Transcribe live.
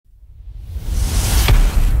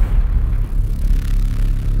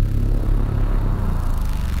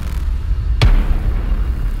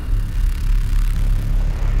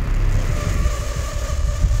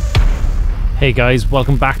Hey guys,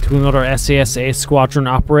 welcome back to another SAS Squadron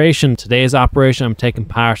operation. Today's operation I'm taking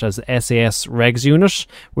part as SAS Regs unit.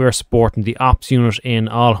 We are supporting the Ops unit in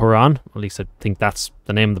Al Huran, at least I think that's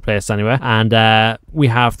the name of the place anyway. And we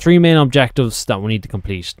have three main objectives that we need to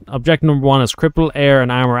complete. Objective number one is cripple air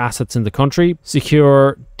and armor assets in the country.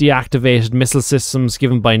 Secure deactivated missile systems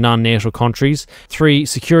given by non-NATO countries. 3.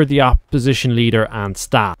 Secure the opposition leader and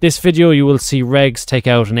staff. This video you will see Regs take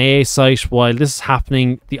out an AA site. While this is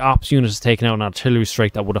happening, the Ops unit is taking out an artillery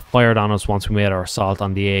strike that would have fired on us once we made our assault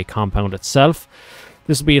on the AA compound itself.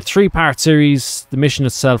 This will be a 3-part series. The mission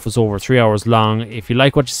itself was over 3 hours long. If you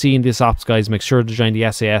like what you see in this ops, guys, make sure to join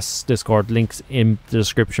the SAS Discord, links in the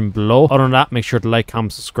description below. Other than that, make sure to like,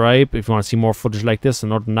 comment, subscribe if you want to see more footage like this.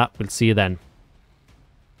 And other than that, we'll see you then.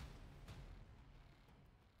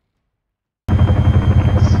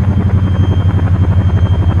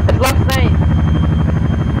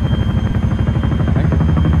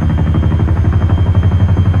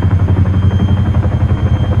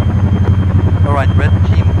 Alright, red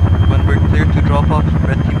team, when we're clear to drop off,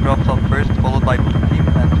 red team drops off first, followed by blue team,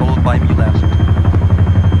 and followed by me last.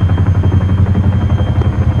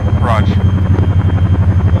 Raj.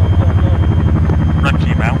 Red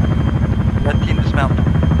team out. Red team dismount.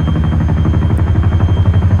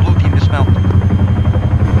 Blue team dismount.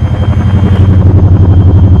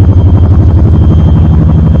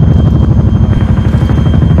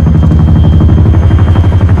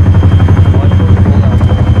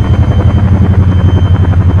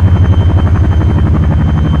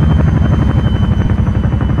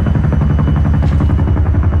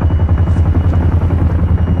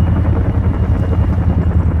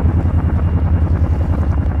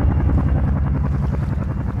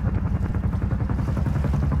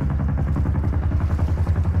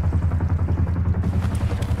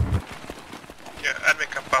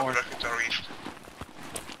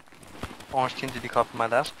 Orange team, did you copy my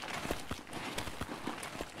last?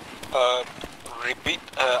 Repeat,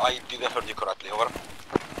 I didn't hear you correctly, over.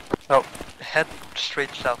 Oh, head straight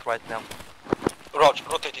south right now. Roger,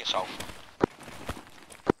 rotating south.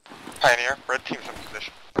 Pioneer, red team's in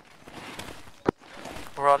position.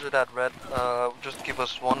 Roger that, red. Just give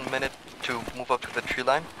us 1 minute to move up to the tree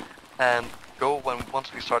line, and go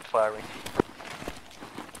once we start firing.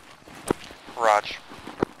 Raj.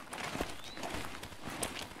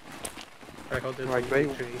 Right, great.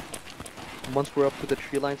 Once we're up to the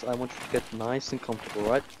tree lines, I want you to get nice and comfortable,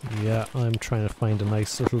 right? Yeah, I'm trying to find a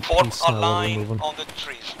nice little Form piece a now while we're line moving. on the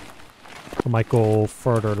trees. I might go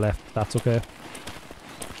further left, if that's okay.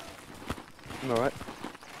 Alright.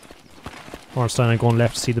 Ornstein, I'm going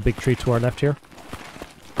left to see the big tree to our left here.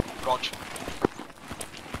 Roger.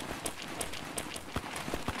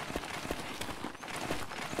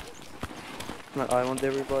 Right, I want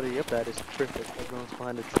everybody. Yep, that is perfect. Everyone's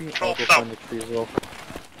behind the tree. I'll go South. behind the tree as well.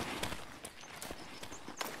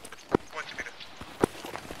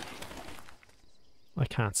 I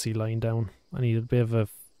can't see lying down. I need a bit of a,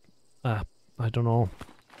 I don't know,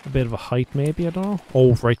 a bit of a height maybe, I don't know.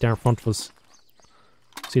 Oh, right there in front of us.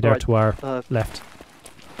 See there to our left.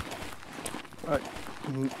 Alright,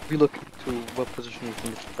 we look to what position you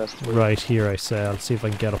think is the best for you. Right here, I say. I'll see if I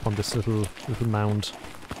can get up on this little mound.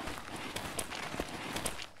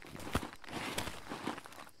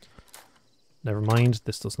 Never mind,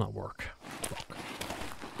 this does not work. Fuck.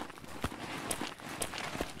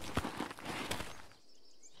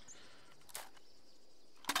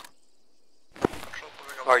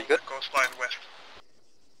 Are you good? Coastline west.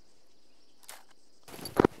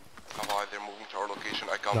 They're moving to our location.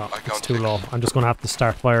 I count. No, I count it's too 6. low. I'm just going to have to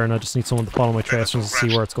start firing. I just need someone to follow my tracers to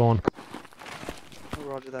see where it's going. Oh,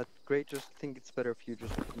 roger that. Great. Just think it's better if you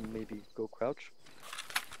just maybe go crouch.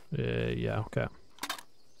 Yeah, okay.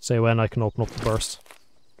 Say when I can open up the burst.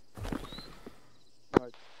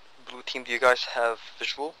 Alright. Blue team, do you guys have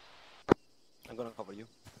visual? I'm gonna cover you.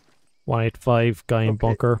 185, guy in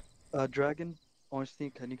bunker. Dragon, Orange team,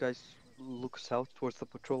 can you guys look south towards the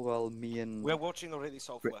patrol while me and... We're watching already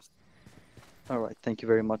southwest. Alright, thank you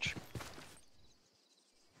very much.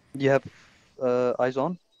 You have eyes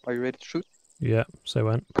on? Are you ready to shoot? Yeah, say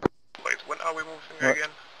when. Wait, when are we moving again?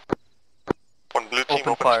 One blue team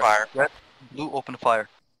Open fire. Red, blue, open fire.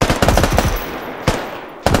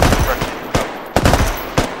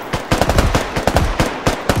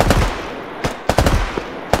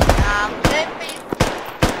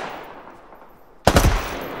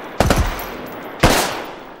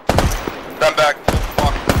 Stand back.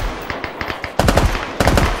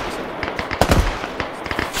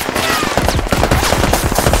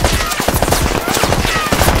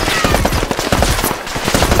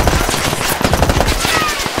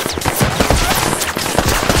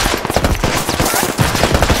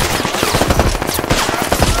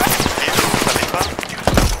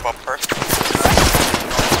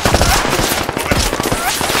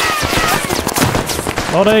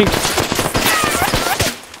 Loading!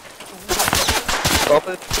 Stop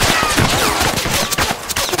it.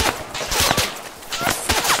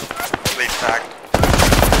 Lead tagged.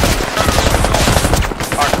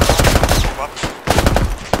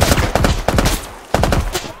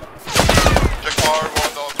 Check power,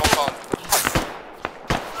 one on compound.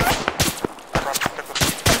 Arma, protect the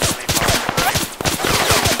lead power.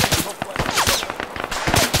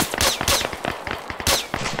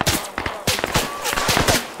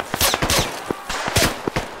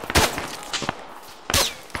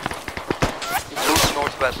 Move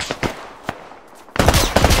northwest.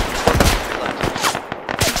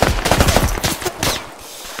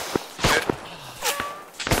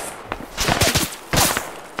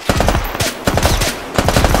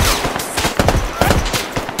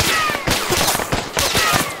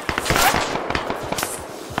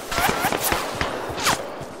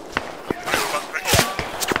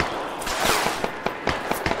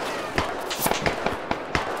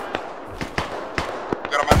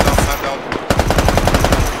 Got a man down, man down.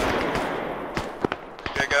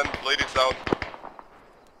 Okay, again, ladies down.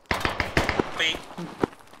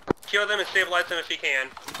 Kill them and stabilize them if you can.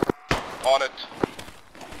 On it.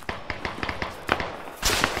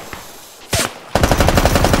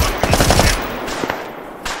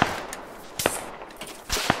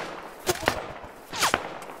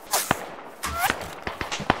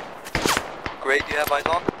 Great, do you have eyes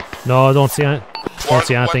on? No, I don't see any. Don't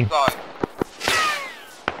see One anything. west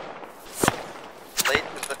side. Late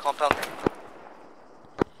is the compound.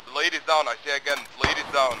 Ladies down, I say again, ladies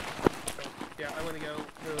down. Yeah, I'm gonna go.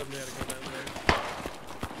 Go down there.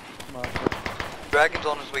 Dragon's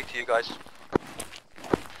on his way to you guys.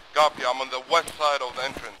 Copy, I'm on the west side of the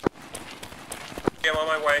entrance. Yeah, I'm on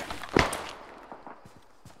my way.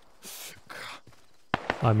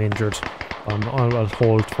 I'm injured. I'll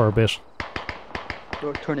hold for a bit.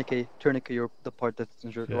 Tourniquet, you're the part that's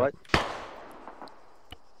injured, Yeah. right?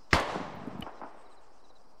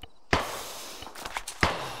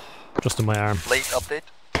 Just in my arm. Late update.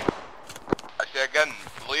 I say again,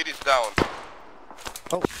 ladies down.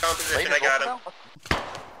 Down position, Late I is got over him. now?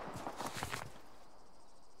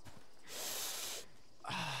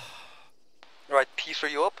 Right, Peace, are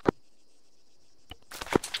you up?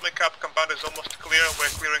 Link up, compound is almost clear. We're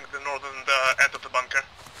clearing the northern end of the bunker.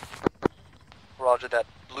 Roger that.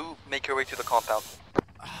 Blue, make your way to the compound.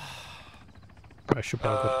 I should be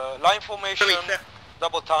able to. Line formation,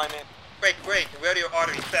 double timing. Wait, where are your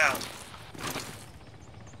arteries south?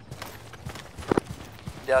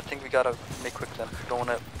 Yeah, I think we gotta make quick then. We don't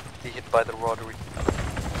wanna be hit by the rotary.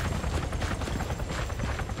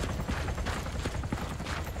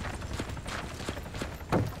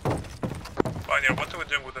 Pioneer, what are we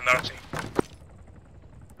doing with the Nazi?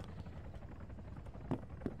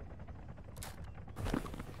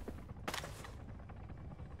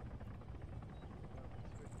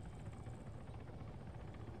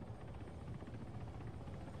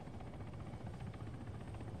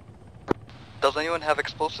 Does anyone have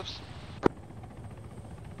explosives?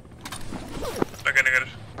 I'm gonna get it.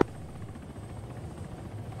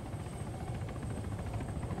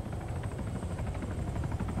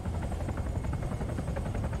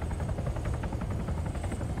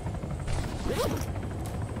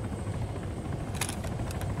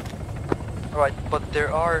 Alright, but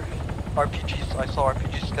there are RPGs. I saw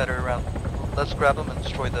RPGs scattered around. Let's grab them and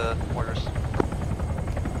destroy the mortars.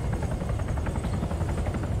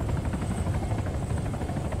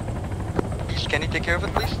 Peace, can you take care of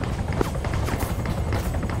it, please?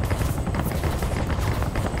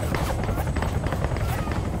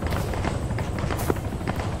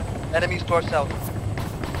 Enemies to our south.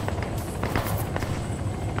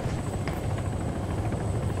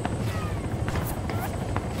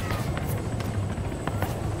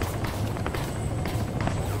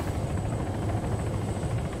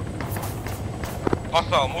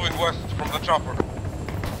 Hostile, moving west from the chopper.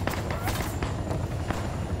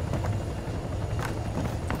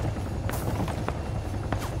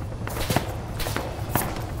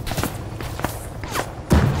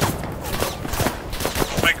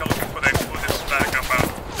 Michael looking for the explosives back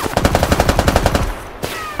compound.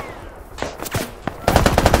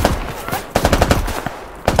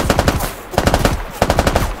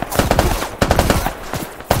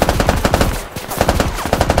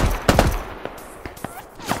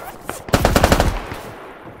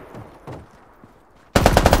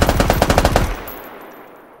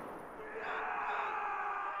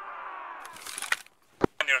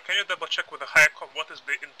 Can you double check with the higher cop what is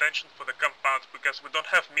the intention for the compound, because we don't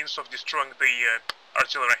have means of destroying the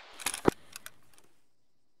artillery.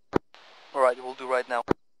 Alright, we'll do right now.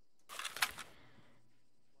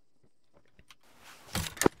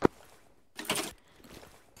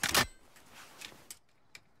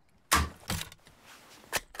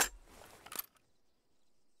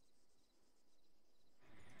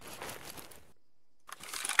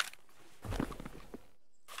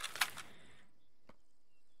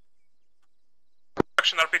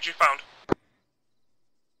 Extraction RPG found.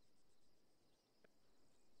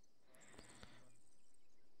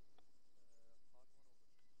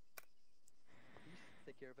 Please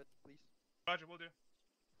take care of it, please. Roger, will do.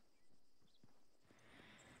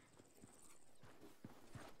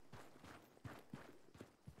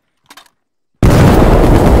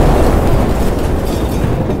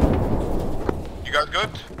 You guys good?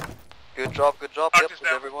 Good job, good job. Arc Yep, is with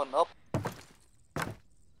down. everyone up.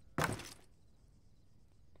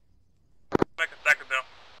 Like attack it down.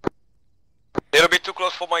 Little bit too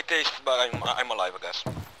close for my taste, but I'm alive, I guess.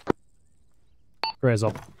 Raise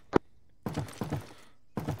up.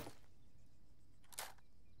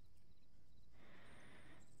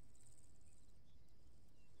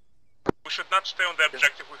 We should not stay on the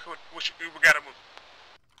objective. We gotta move.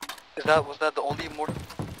 Was that the only more? To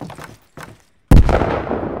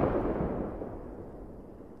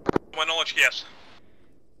my knowledge, yes.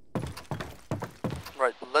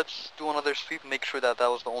 Right, let's do another sweep, make sure that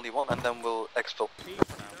was the only one, and then we'll exfil.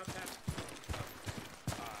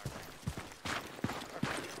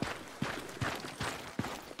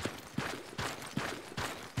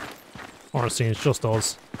 Honestly, it's just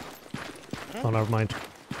us. Oh, never mind.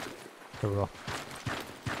 There we go.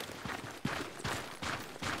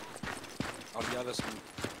 Are the others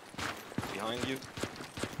behind you?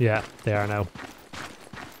 Yeah, they are now.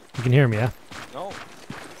 You can hear me, yeah? No.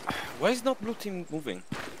 Why is not blue team moving?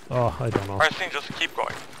 Oh, I don't know. I think just keep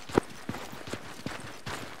going.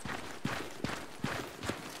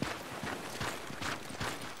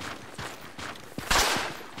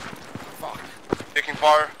 Fuck. Taking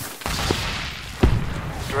fire.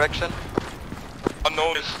 Direction?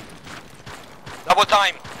 Unnoticed. Double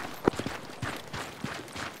time!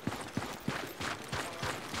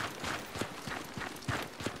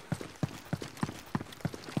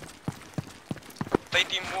 Stay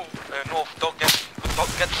team move north, don't get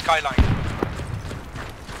skyline.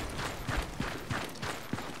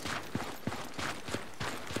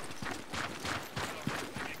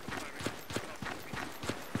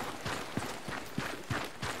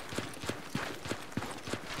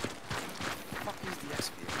 Fuck is the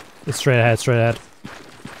SV? It's straight ahead, straight ahead.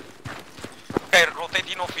 Okay,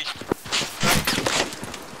 rotate in office.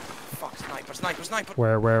 Fuck, sniper, sniper, sniper!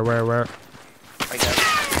 Where? I got it.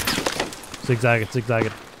 Zigzag it, zigzag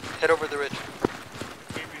it. Head over the ridge.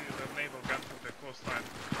 Maybe the naval gun from the coastline.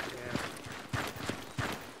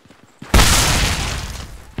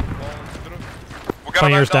 We got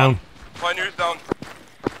Pioneers down. Pioneers down.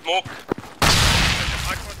 Smoke.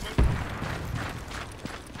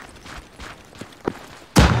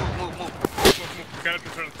 Move. We cannot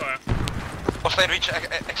return fire. Hostile reach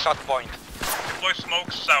exact point. Deploy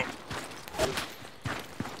smoke south.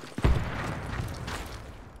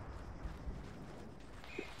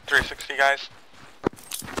 .360 guys.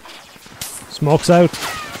 Smoke's out.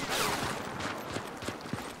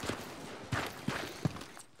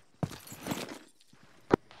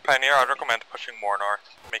 Pioneer, I'd recommend pushing more north.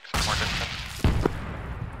 Make some more distance.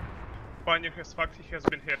 Pioneer has fucked, he has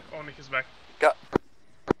been hit, only his back. Got.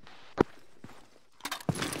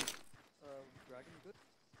 Dragon, you good?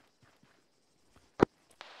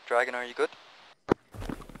 Dragon, are you good?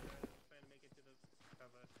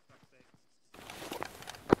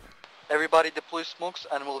 Everybody deploy smokes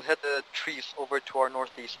and we'll head the trees over to our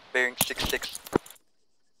northeast, bearing 6-6.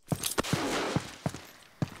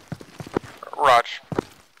 Raj.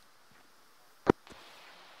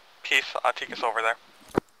 Peace, I'll take us over there.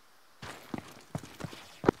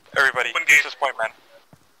 Everybody, engage this point, man.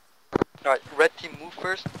 Alright, red team move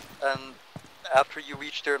first, and after you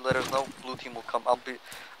reach there, let us know. Blue team will come. I'll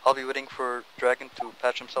be waiting for Dragon to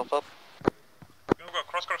patch himself up. Go,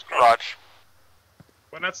 cross. Raj.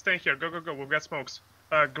 We're not staying here, go, we've got smokes.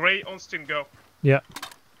 Gray, Onstein, go. Yeah.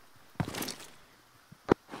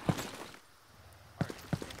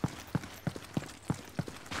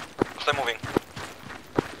 Stay moving.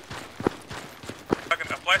 Dragon,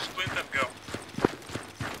 apply splint and go.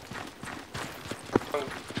 I'm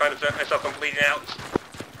trying to set myself completely out.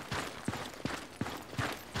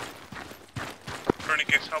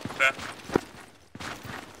 Tourniquets, help with that.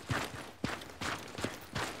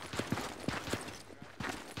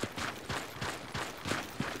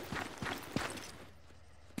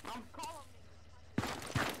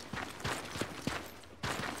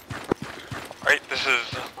 Alright, this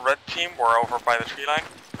is red team, we're over by the tree line.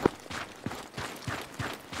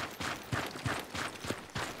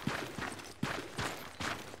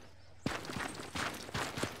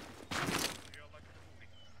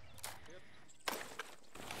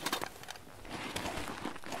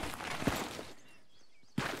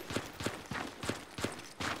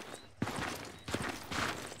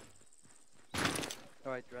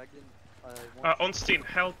 Alright, Dragon. I want Onstein,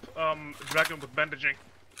 help Dragon with bandaging.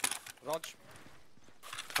 Rog.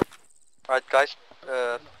 Alright, guys.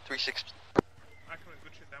 360. Akron,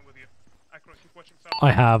 good shit down with you. Akron, keep watching south.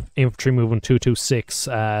 I have infantry moving 226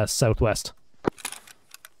 southwest.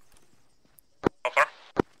 How far?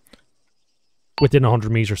 Within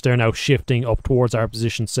 100 meters. They're now shifting up towards our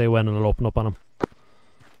position. Say when and I'll open up on them.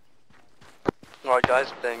 Alright,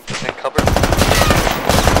 guys, then cover.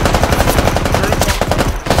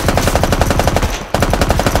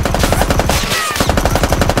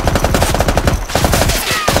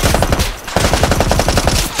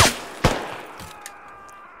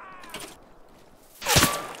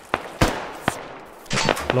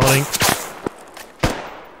 Loading.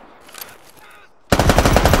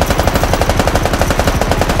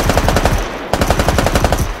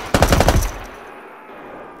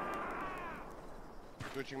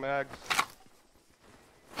 Switching mags.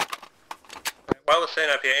 While we're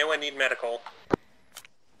staying up here, anyone need medical?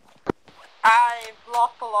 I've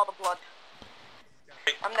lost a lot of blood.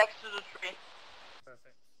 I'm next to the tree.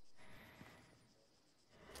 Perfect.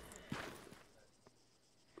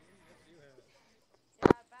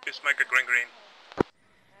 Just make a green.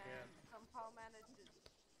 Somehow managed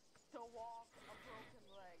to walk a broken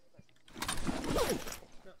leg, but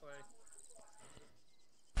No way.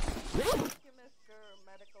 thank you, Mr.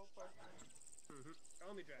 Medical Person.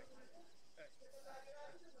 Call me Drag. Hey.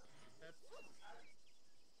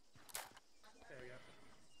 There we go.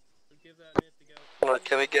 We'll give that a minute to go. Alright,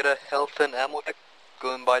 can we get a health and ammo check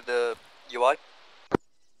going by the UI?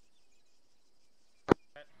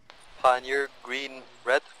 Pioneer, green,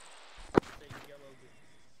 red. Say yellow, green.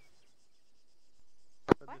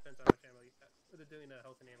 It depends on how much ammo you have. They're doing a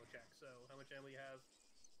health and ammo check, so how much ammo you have,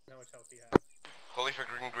 and how much health you have. Holy for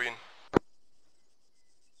green.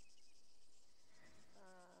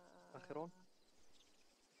 Acheron.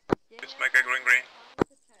 Just make a green.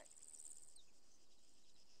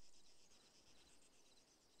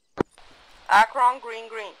 Akron,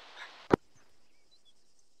 green.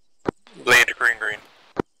 Blade green.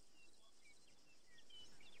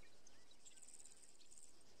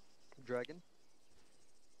 Dragon.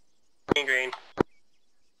 Green.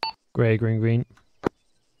 Grey, green.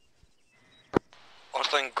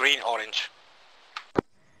 Onstein green, orange.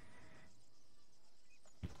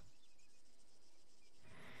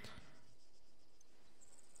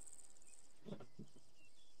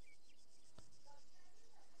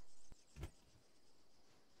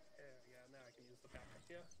 Yeah, now I can use the backup,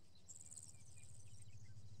 yeah.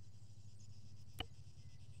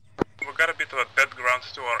 We got a bit of a dead ground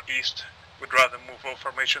to our east. We'd rather move all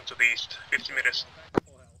formation to the east. 50 meters.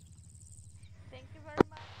 Thank you very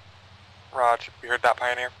much. Raj, you heard that,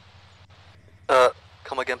 Pioneer?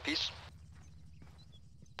 Come again, please.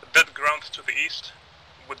 Dead ground to the east.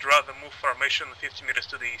 Would rather move formation 50 meters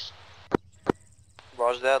to the east.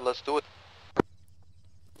 Roger that, let's do it.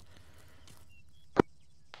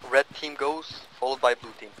 Red team goes, followed by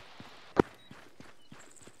blue team.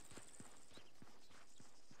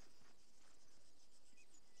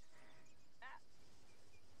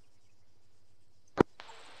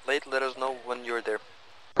 Late, let us know when you're there.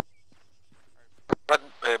 Red,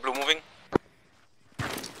 blue moving.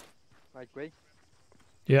 Right, Grey.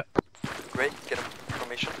 Yeah. Great, get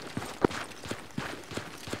information.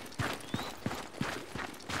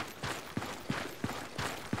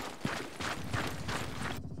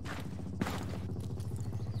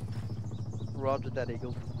 Roger that,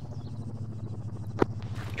 Eagle.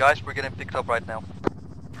 Guys, we're getting picked up right now.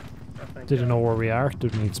 Didn't know where we are.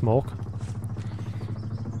 Didn't need smoke.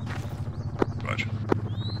 Roger.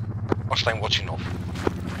 Onstein watching off.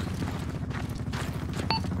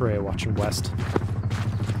 Grey watching west.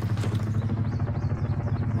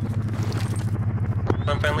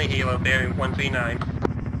 Unfriendly helo bearing 139.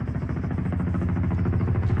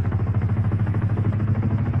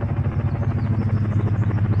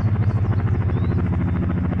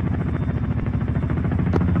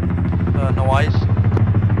 No eyes.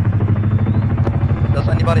 Does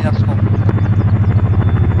anybody have smoke?